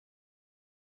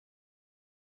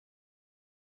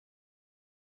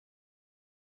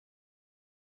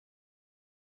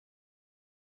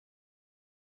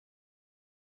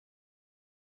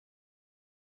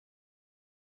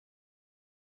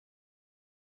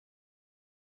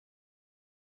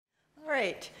All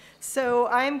right, so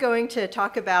I'm going to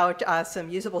talk about some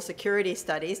usable security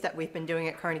studies that we've been doing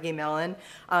at Carnegie Mellon.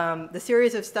 The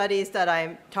series of studies that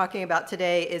I'm talking about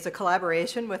today is a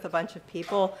collaboration with a bunch of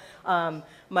people.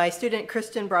 My student,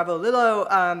 Kristen Bravo-Lillo,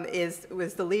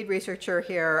 was the lead researcher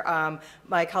here.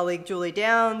 My colleague, Julie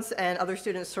Downs, and other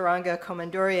students, Saranga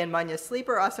Komanduri and Manya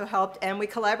Sleeper, also helped. And we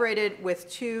collaborated with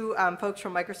two folks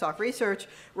from Microsoft Research,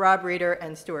 Rob Reeder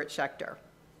and Stuart Schechter.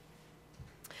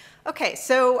 Okay,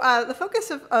 so the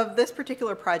focus of this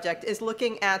particular project is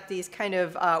looking at these kind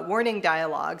of warning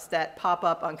dialogues that pop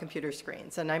up on computer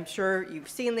screens. And I'm sure you've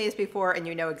seen these before and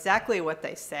you know exactly what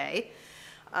they say.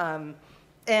 The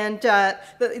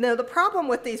problem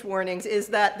with these warnings is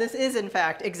that this is, in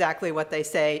fact, exactly what they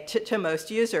say to most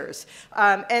users.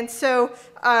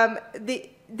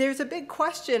 There's a big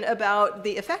question about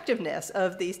the effectiveness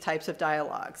of these types of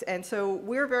dialogues. And so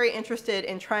we're very interested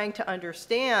in trying to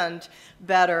understand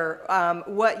better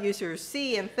what users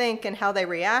see and think and how they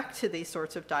react to these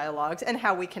sorts of dialogues and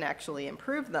how we can actually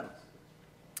improve them.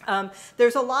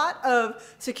 There's a lot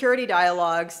of security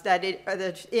dialogues that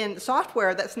in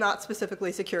software that's not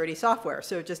specifically security software.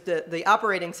 So just the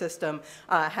operating system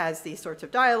has these sorts of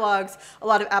dialogues. A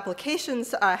lot of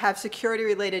applications have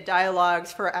security-related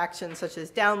dialogues for actions such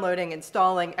as downloading,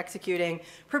 installing, executing,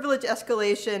 privilege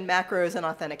escalation, macros, and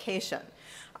authentication.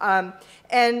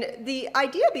 And the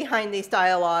idea behind these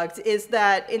dialogues is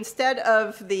that instead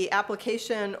of the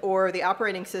application or the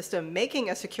operating system making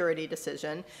a security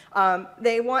decision,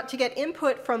 they want to get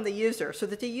input from the user so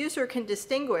that the user can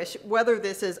distinguish whether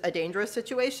this is a dangerous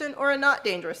situation or a not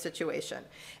dangerous situation.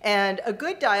 And a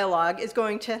good dialogue is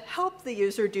going to help the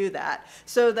user do that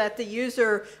so that the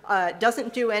user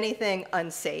doesn't do anything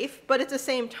unsafe, but at the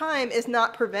same time is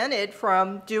not prevented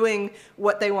from doing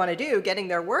what they want to do, getting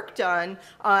their work done,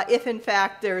 if in fact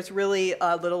there's really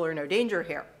little or no danger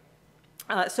here.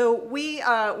 So we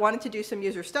wanted to do some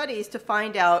user studies to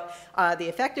find out the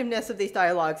effectiveness of these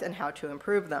dialogues and how to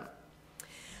improve them.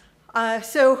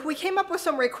 So we came up with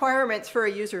some requirements for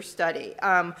a user study.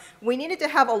 We needed to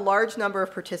have a large number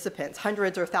of participants,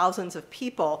 hundreds or thousands of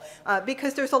people,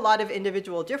 because there's a lot of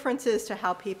individual differences to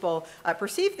how people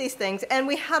perceive these things, and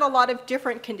we had a lot of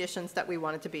different conditions that we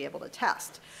wanted to be able to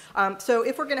test. So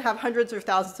if we're going to have hundreds or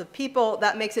thousands of people,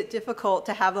 that makes it difficult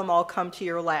to have them all come to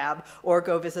your lab or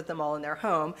go visit them all in their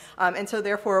home. And so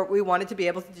therefore, we wanted to be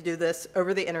able to do this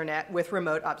over the internet with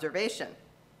remote observation.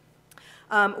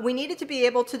 We needed to be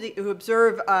able to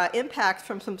observe impacts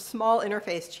from some small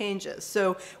interface changes.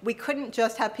 So we couldn't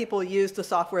just have people use the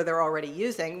software they're already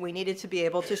using. We needed to be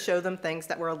able to show them things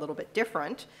that were a little bit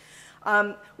different.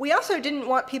 We also didn't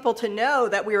want people to know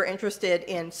that we were interested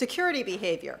in security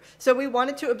behavior. So we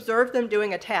wanted to observe them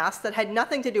doing a task that had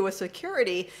nothing to do with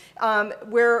security,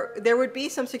 where there would be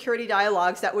some security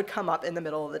dialogues that would come up in the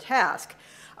middle of the task.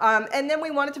 And then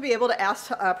we wanted to be able to ask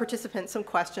participants some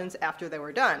questions after they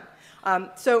were done.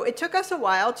 So it took us a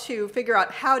while to figure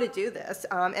out how to do this,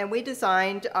 and we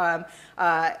designed an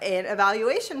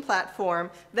evaluation platform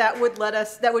that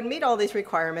would meet all these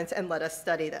requirements and let us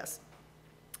study this.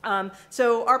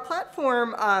 So our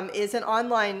platform is an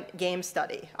online game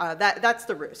study. That's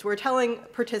the ruse. We're telling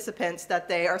participants that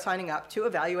they are signing up to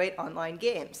evaluate online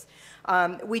games.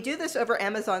 We do this over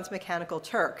Amazon's Mechanical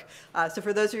Turk. So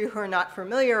for those of you who are not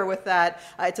familiar with that,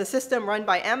 it's a system run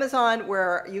by Amazon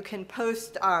where you can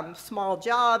post small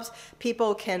jobs.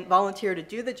 People can volunteer to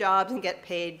do the jobs and get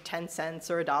paid 10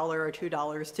 cents or $1 or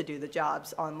 $2 to do the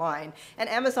jobs online. And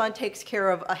Amazon takes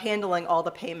care of handling all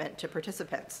the payment to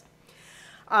participants.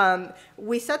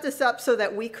 We set this up so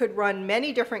that we could run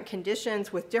many different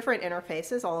conditions with different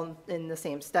interfaces all in the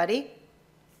same study.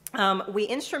 We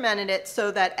instrumented it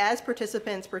so that as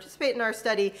participants participate in our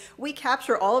study, we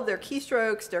capture all of their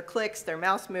keystrokes, their clicks, their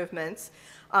mouse movements.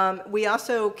 We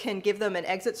also can give them an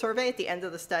exit survey at the end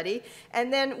of the study,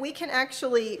 and then we can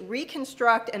actually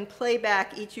reconstruct and play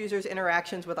back each user's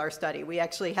interactions with our study. We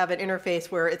actually have an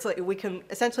interface where it's like we can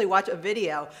essentially watch a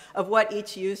video of what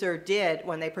each user did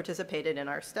when they participated in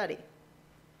our study.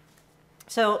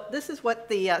 So this is what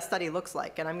the study looks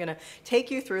like, and I'm going to take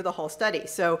you through the whole study.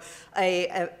 So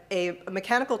a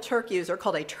Mechanical Turk user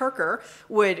called a Turker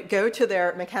would go to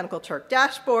their Mechanical Turk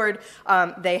dashboard.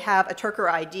 They have a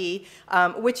Turker ID,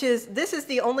 this is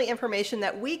the only information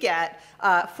that we get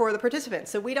for the participants.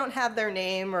 So we don't have their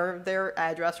name or their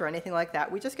address or anything like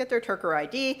that. We just get their Turker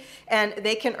ID, and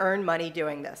they can earn money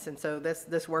doing this. And so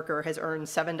this worker has earned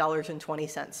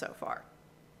 $7.20 so far.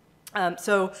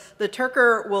 So the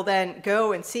Turker will then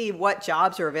go and see what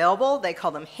jobs are available. They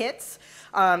call them hits.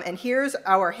 And here's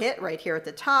our hit right here at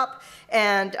the top.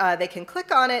 And they can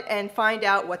click on it and find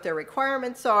out what their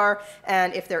requirements are.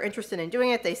 And if they're interested in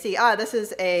doing it, they see, this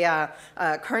is a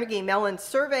Carnegie Mellon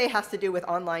survey, has to do with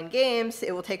online games.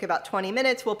 It will take about 20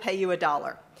 minutes. We'll pay you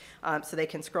 $1. So they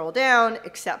can scroll down,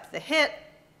 accept the hit.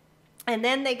 And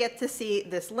then they get to see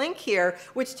this link here,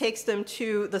 which takes them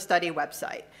to the study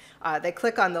website. They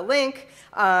click on the link,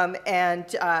 and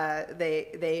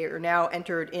they are now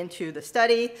entered into the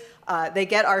study. They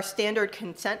get our standard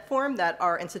consent form that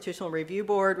our institutional review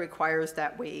board requires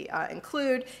that we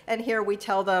include. And here we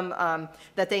tell them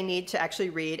that they need to actually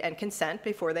read and consent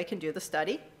before they can do the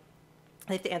study.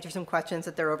 They have to answer some questions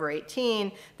that they're over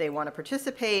 18, they want to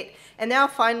participate, and now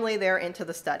finally they're into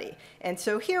the study. And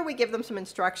so here we give them some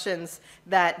instructions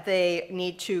that they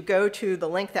need to go to the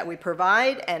link that we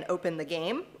provide and open the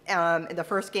game. The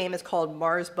first game is called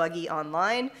Mars Buggy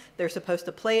Online. They're supposed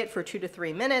to play it for 2 to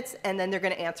 3 minutes, and then they're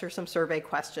going to answer some survey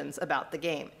questions about the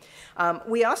game.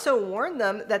 We also warn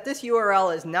them that this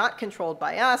URL is not controlled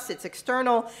by us, it's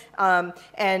external, and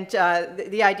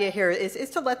the idea here is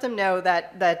to let them know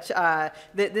that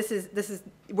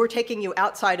we're taking you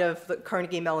outside of the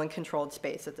Carnegie Mellon controlled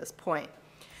space at this point.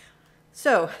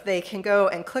 So they can go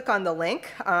and click on the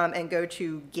link and go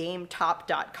to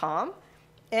gametop.com.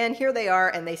 And here they are,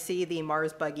 and they see the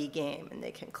Mars Buggy game, and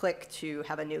they can click to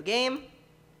have a new game.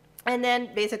 And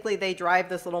then basically they drive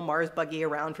this little Mars Buggy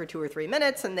around for 2 or 3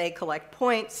 minutes, and they collect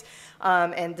points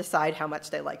and decide how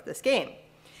much they like this game.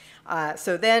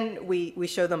 So then we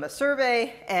show them a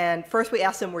survey, and first we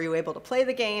ask them, were you able to play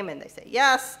the game? And they say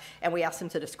yes, and we ask them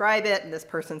to describe it, and this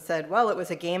person said, well, it was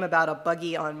a game about a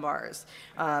buggy on Mars.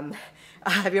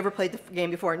 Have you ever played the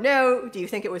game before? No. Do you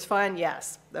think it was fun?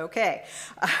 Yes. Okay.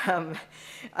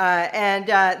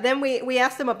 Then we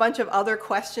asked them a bunch of other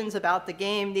questions about the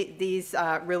game. These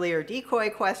really are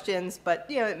decoy questions, but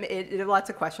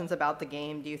lots of questions about the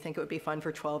game. Do you think it would be fun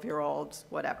for 12-year-olds?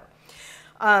 Whatever.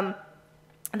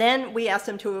 Then we asked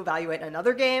them to evaluate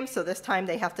another game. So this time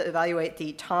they have to evaluate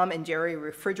the Tom and Jerry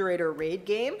refrigerator raid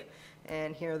game.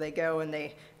 And here they go, and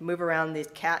they move around these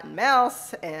cat and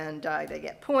mouse, and they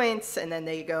get points, and then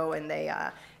they go and they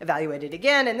evaluate it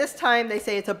again. And this time they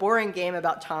say it's a boring game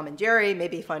about Tom and Jerry,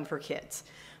 maybe fun for kids.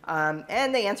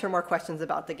 And they answer more questions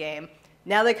about the game.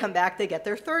 Now they come back, they get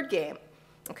their third game.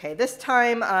 Okay, this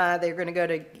time they're going to go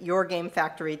to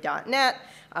yourgamefactory.net.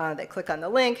 They click on the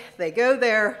link, they go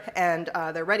there, and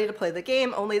they're ready to play the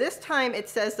game, only this time it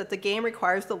says that the game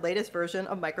requires the latest version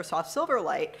of Microsoft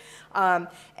Silverlight.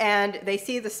 And they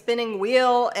see the spinning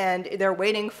wheel, and they're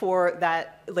waiting for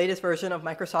that latest version of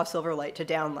Microsoft Silverlight to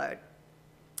download.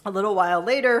 A little while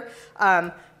later,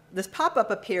 this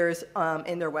pop-up appears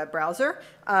in their web browser.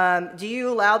 Do you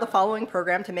allow the following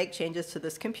program to make changes to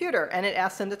this computer? And it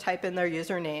asks them to type in their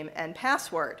username and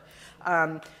password.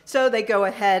 So they go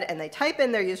ahead and they type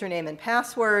in their username and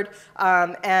password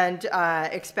and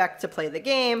expect to play the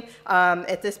game.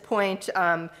 At this point,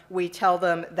 we tell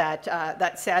them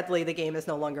that sadly the game is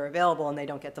no longer available and they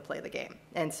don't get to play the game.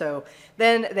 And so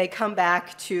then they come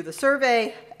back to the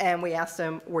survey and we ask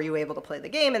them, were you able to play the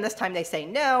game? And this time they say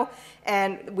no.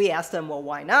 And we asked them, well,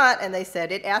 why not? And they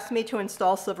said, it asked me to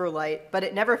install Silverlight, but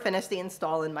it never finished the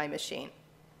install in my machine.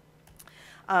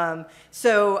 Then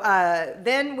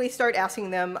we start asking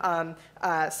them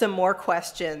some more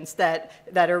questions that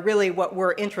are really what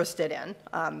we're interested in.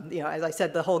 As I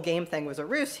said, the whole game thing was a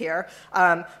ruse here.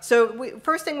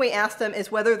 First thing we asked them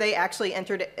is whether they actually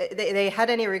entered, they had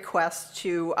any requests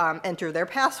to enter their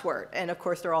password. And of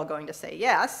course, they're all going to say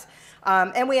yes.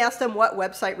 And we asked them what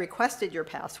website requested your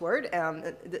password.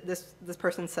 This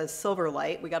person says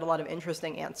Silverlight. We got a lot of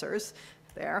interesting answers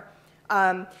there.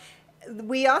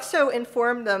 We also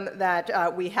informed them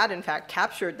that we had, in fact,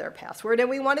 captured their password, and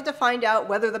we wanted to find out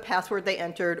whether the password they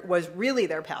entered was really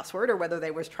their password or whether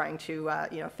they were trying to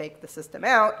fake the system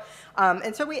out.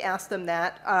 And so we asked them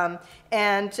that.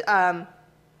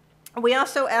 We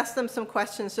also asked them some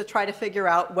questions to try to figure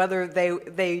out whether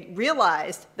they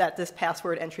realized that this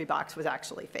password entry box was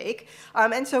actually fake.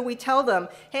 And so we tell them,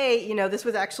 hey, this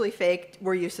was actually fake.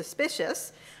 Were you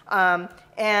suspicious?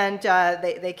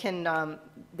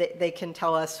 They can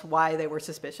tell us why they were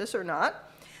suspicious or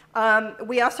not.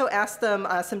 We also asked them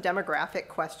some demographic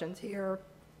questions here,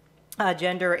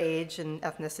 gender, age, and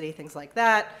ethnicity, things like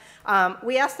that.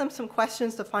 We asked them some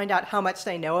questions to find out how much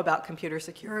they know about computer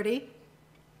security.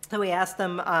 So we asked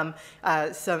them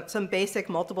some basic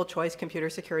multiple choice computer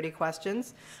security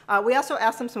questions. We also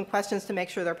asked them some questions to make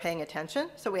sure they're paying attention.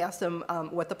 So we asked them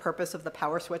what the purpose of the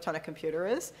power switch on a computer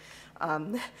is.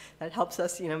 That helps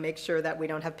us, make sure that we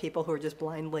don't have people who are just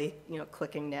blindly,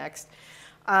 clicking next.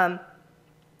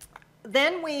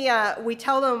 Then we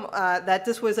tell them that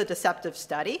this was a deceptive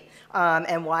study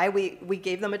and why we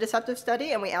gave them a deceptive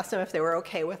study, and we asked them if they were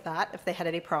okay with that, if they had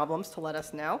any problems, to let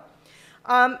us know.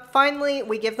 Finally,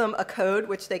 we give them a code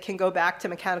which they can go back to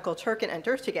Mechanical Turk and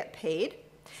enter to get paid.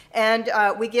 And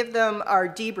we give them our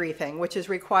debriefing, which is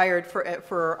required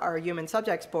for our human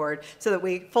subjects board, so that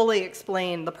we fully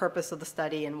explain the purpose of the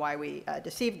study and why we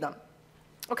deceived them.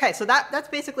 Okay, so that's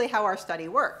basically how our study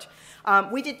worked.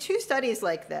 We did 2 studies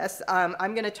like this.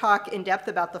 I'm going to talk in depth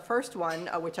about the first one,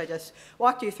 which I just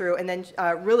walked you through, and then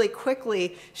really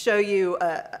quickly show you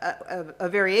a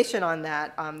variation on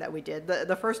that that we did.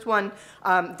 The first one,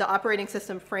 the operating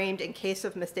system framed in case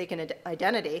of mistaken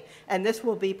identity, and this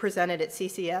will be presented at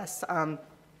CCS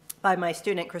by my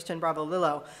student, Christian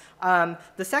Bravo-Lillo.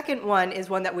 The second one is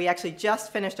one that we actually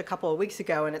just finished a couple of weeks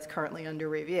ago, and it's currently under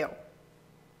review.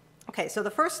 Okay, so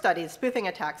the first study, the spoofing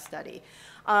attack study.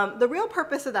 The real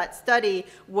purpose of that study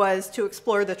was to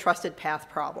explore the trusted path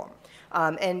problem.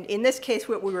 And in this case,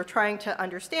 what we were trying to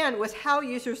understand was how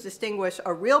users distinguish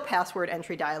a real password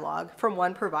entry dialog from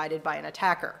one provided by an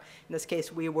attacker. In this case,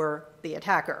 we were the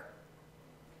attacker.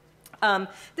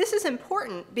 This is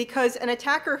important because an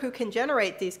attacker who can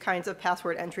generate these kinds of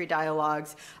password entry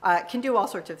dialogues can do all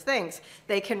sorts of things.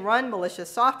 They can run malicious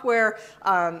software,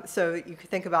 so you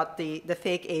could think about the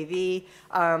fake AV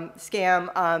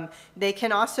scam. They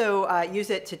can also use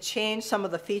it to change some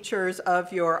of the features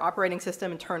of your operating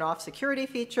system and turn off security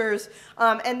features.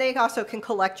 And they also can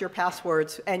collect your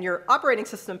passwords, and your operating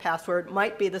system password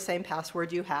might be the same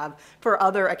password you have for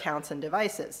other accounts and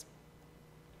devices.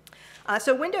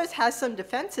 So Windows has some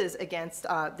defenses against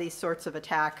these sorts of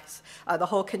attacks. The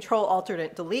whole control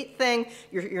alternate delete thing,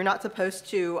 you're not supposed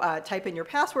to type in your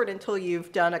password until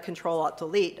you've done a control alt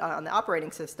delete on the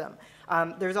operating system.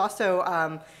 There's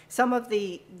also some of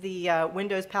the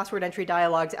Windows password entry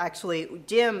dialogues actually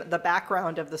dim the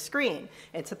background of the screen.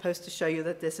 It's supposed to show you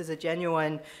that this is a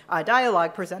genuine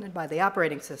dialog presented by the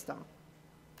operating system.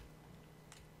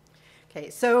 Okay,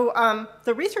 so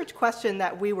the research question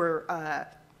that we were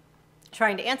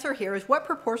trying to answer here is what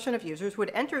proportion of users would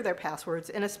enter their passwords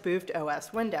in a spoofed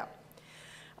OS window?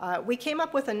 We came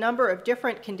up with a number of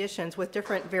different conditions with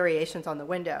different variations on the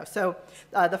window. So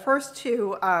the first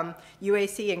 2,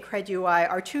 UAC and CredUI,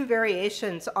 are 2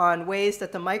 variations on ways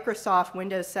that the Microsoft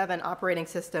Windows 7 operating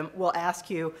system will ask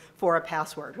you for a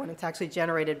password when it's actually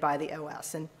generated by the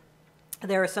OS. And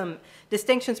there are some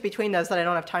distinctions between those that I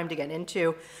don't have time to get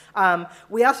into.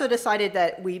 We also decided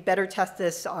that we better test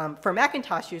this for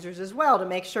Macintosh users as well to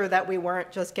make sure that we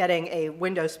weren't just getting a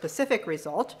Windows-specific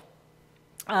result.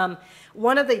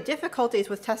 One of the difficulties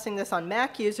with testing this on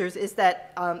Mac users is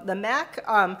that the Mac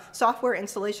software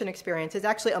installation experience is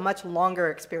actually a much longer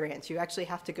experience. You actually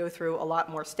have to go through a lot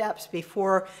more steps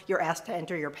before you're asked to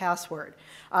enter your password.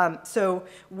 So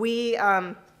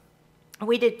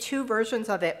we did 2 versions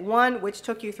of it, one which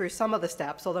took you through some of the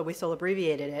steps, although we still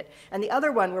abbreviated it, and the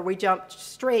other one where we jumped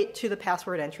straight to the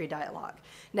password entry dialog.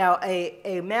 Now,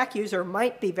 a Mac user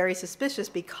might be very suspicious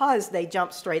because they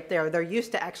jumped straight there. They're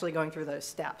used to actually going through those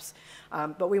steps,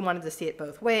 but we wanted to see it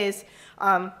both ways.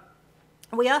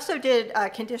 We also did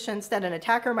conditions that an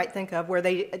attacker might think of where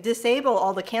they disable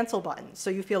all the cancel buttons, so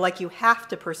you feel like you have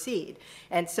to proceed.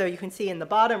 And so you can see in the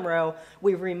bottom row,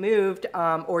 we've removed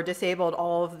or disabled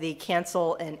all of the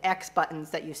cancel and X buttons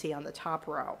that you see on the top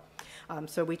row.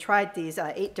 So we tried these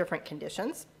 8 different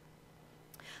conditions.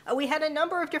 We had a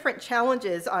number of different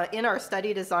challenges in our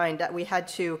study design that we had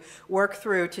to work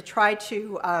through to try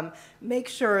to make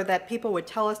sure that people would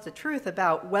tell us the truth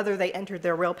about whether they entered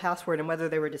their real password and whether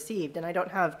they were deceived. And I don't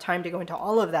have time to go into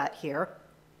all of that here.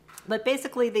 But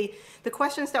basically, the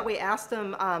questions that we asked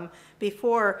them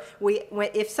before,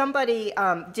 if somebody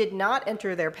did not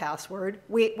enter their password,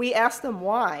 we asked them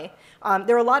why.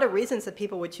 There are a lot of reasons that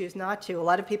people would choose not to. A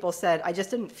lot of people said, I just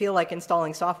didn't feel like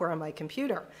installing software on my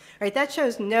computer. Right? That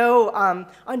shows no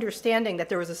understanding that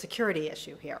there was a security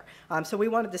issue here. So we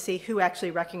wanted to see who actually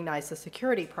recognized the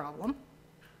security problem.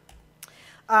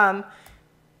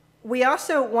 We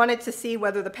also wanted to see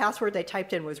whether the password they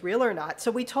typed in was real or not.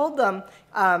 So we told them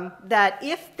that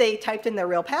if they typed in their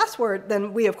real password,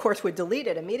 then we, of course, would delete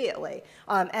it immediately.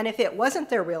 And if it wasn't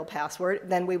their real password,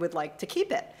 then we would like to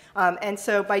keep it. And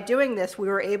so by doing this, we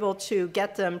were able to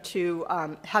get them to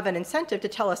have an incentive to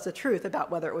tell us the truth about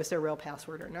whether it was their real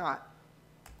password or not.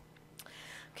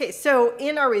 Okay, so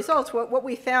in our results, what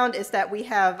we found is that we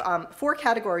have 4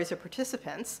 categories of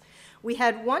participants. We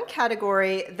had one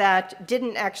category that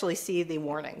didn't actually see the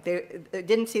warning. They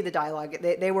didn't see the dialogue.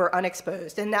 They were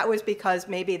unexposed, and that was because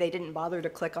maybe they didn't bother to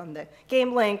click on the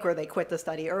game link, or they quit the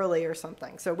study early or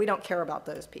something. So we don't care about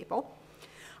those people.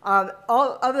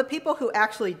 All of the people who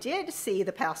actually did see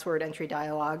the password entry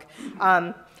dialogue,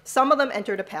 some of them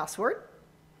entered a password,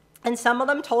 and some of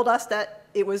them told us that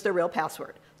it was the real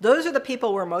password. Those are the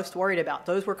people we're most worried about.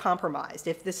 Those were compromised.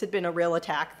 If this had been a real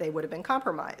attack, they would have been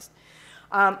compromised.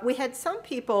 We had some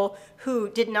people who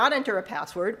did not enter a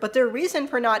password, but their reason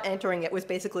for not entering it was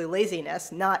basically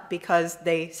laziness, not because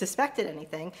they suspected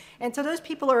anything. And so those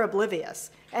people are oblivious.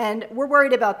 And we're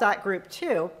worried about that group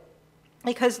too,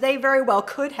 because they very well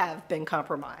could have been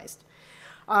compromised.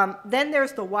 Then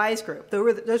there's the wise group.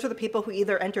 Those are the people who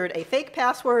either entered a fake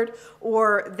password,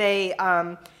 or they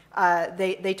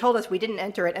told us we didn't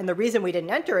enter it, and the reason we didn't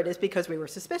enter it is because we were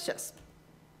suspicious.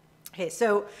 Okay,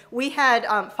 so we had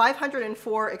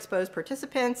 504 exposed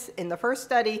participants in the first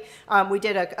study. We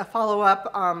did a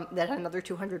follow-up that had another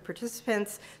 200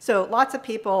 participants. So lots of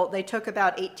people. They took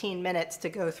about 18 minutes to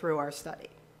go through our study.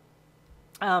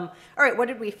 All right, what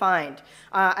did we find?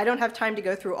 I don't have time to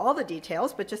go through all the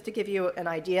details, but just to give you an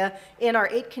idea, in our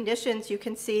 8 conditions, you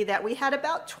can see that we had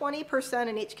about 20%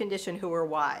 in each condition who were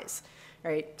wise,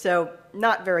 right? So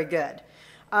not very good.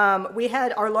 We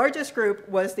had our largest group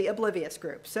was the oblivious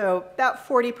group. So about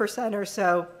 40% or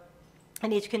so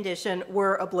in each condition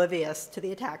were oblivious to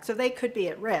the attack. So they could be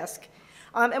at risk.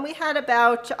 And we had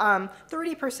about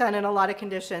 30% in a lot of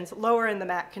conditions, lower in the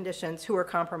Mac conditions, who were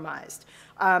compromised.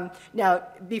 Now,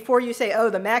 before you say, oh,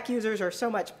 the Mac users are so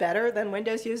much better than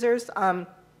Windows users,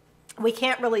 we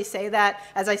can't really say that.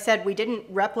 As I said, we didn't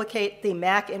replicate the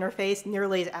Mac interface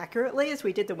nearly as accurately as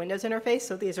we did the Windows interface,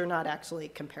 so these are not actually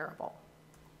comparable.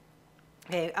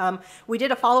 Okay, we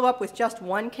did a follow-up with just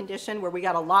one condition where we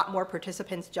got a lot more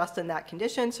participants just in that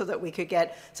condition so that we could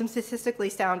get some statistically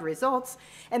sound results.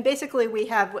 And basically, we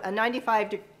have a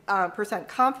 95%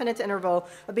 confidence interval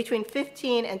of between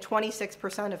 15 and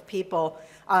 26% of people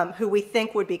who we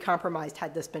think would be compromised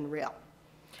had this been real.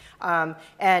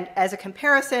 And as a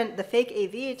comparison, the fake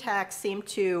AV attacks seem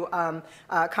to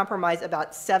compromise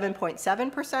about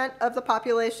 7.7% of the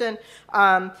population,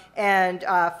 and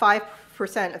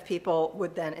 5% of people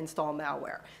would then install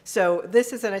malware. So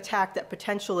this is an attack that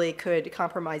potentially could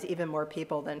compromise even more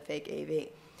people than fake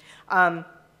AV.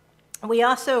 We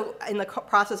also, in the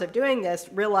process of doing this,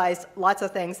 realized lots of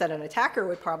things that an attacker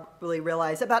would probably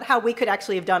realize about how we could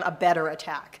actually have done a better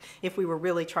attack if we were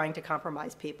really trying to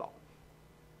compromise people.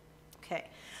 Okay.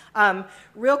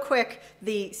 Real quick,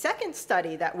 the second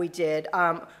study that we did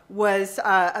was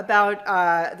about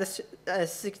the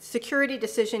security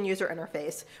decision user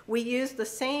interface. We used the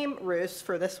same ruse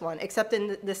for this one, except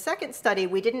in the second study,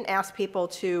 we didn't ask people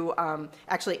to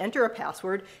actually enter a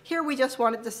password. Here, we just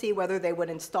wanted to see whether they would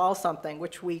install something,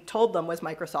 which we told them was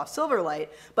Microsoft Silverlight,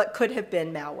 but could have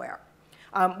been malware.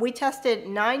 We tested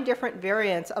 9 different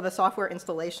variants of a software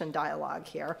installation dialog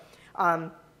here.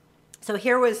 So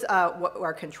here was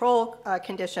our control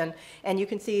condition, and you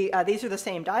can see these are the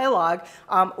same dialogue.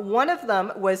 One of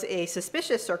them was a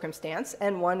suspicious circumstance,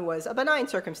 and one was a benign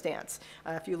circumstance.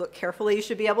 If you look carefully, you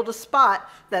should be able to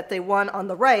spot that the one on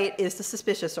the right is the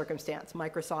suspicious circumstance.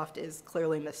 Microsoft is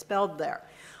clearly misspelled there.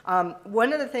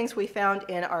 One of the things we found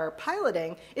in our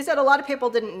piloting is that a lot of people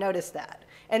didn't notice that.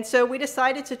 And so we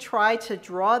decided to try to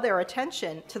draw their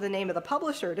attention to the name of the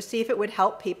publisher to see if it would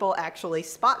help people actually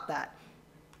spot that.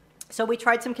 So we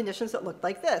tried some conditions that looked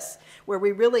like this, where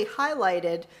we really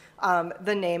highlighted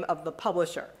the name of the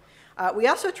publisher. We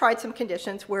also tried some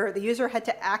conditions where the user had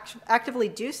to actively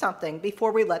do something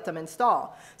before we let them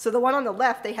install. So the one on the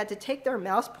left, they had to take their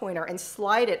mouse pointer and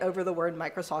slide it over the word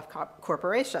Microsoft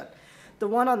Corporation. The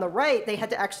one on the right, they had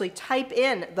to actually type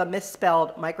in the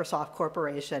misspelled Microsoft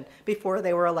Corporation before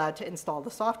they were allowed to install the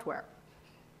software.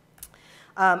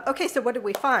 Okay, so what did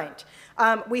we find?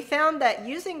 We found that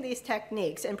using these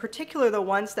techniques, in particular the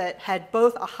ones that had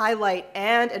both a highlight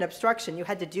and an obstruction, you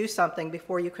had to do something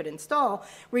before you could install,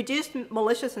 reduced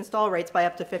malicious install rates by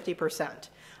up to 50%.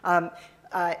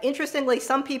 Interestingly,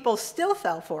 some people still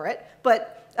fell for it,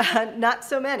 but not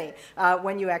so many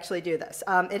when you actually do this.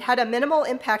 It had a minimal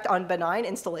impact on benign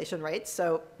installation rates,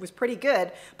 so it was pretty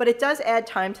good, but it does add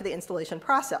time to the installation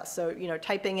process. So,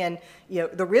 typing in,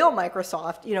 the real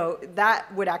Microsoft,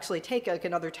 that would actually take like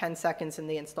another 10 seconds in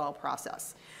the install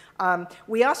process.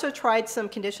 We also tried some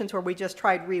conditions where we just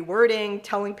tried rewording,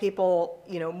 telling people,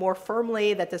 more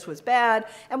firmly that this was bad,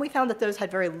 and we found that those had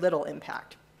very little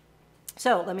impact.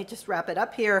 So let me just wrap it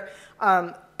up here.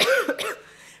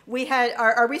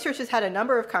 Our research has had a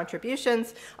number of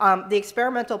contributions. The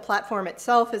experimental platform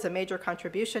itself is a major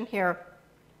contribution here,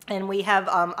 and we have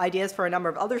ideas for a number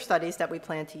of other studies that we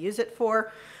plan to use it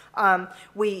for.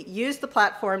 We use the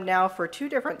platform now for 2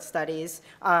 different studies,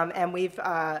 and we've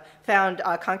found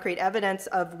concrete evidence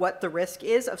of what the risk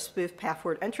is of spoof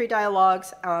password entry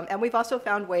dialogues, and we've also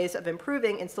found ways of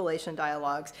improving installation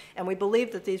dialogues, and we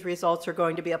believe that these results are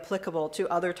going to be applicable to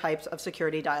other types of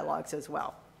security dialogues as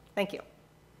well. Thank you.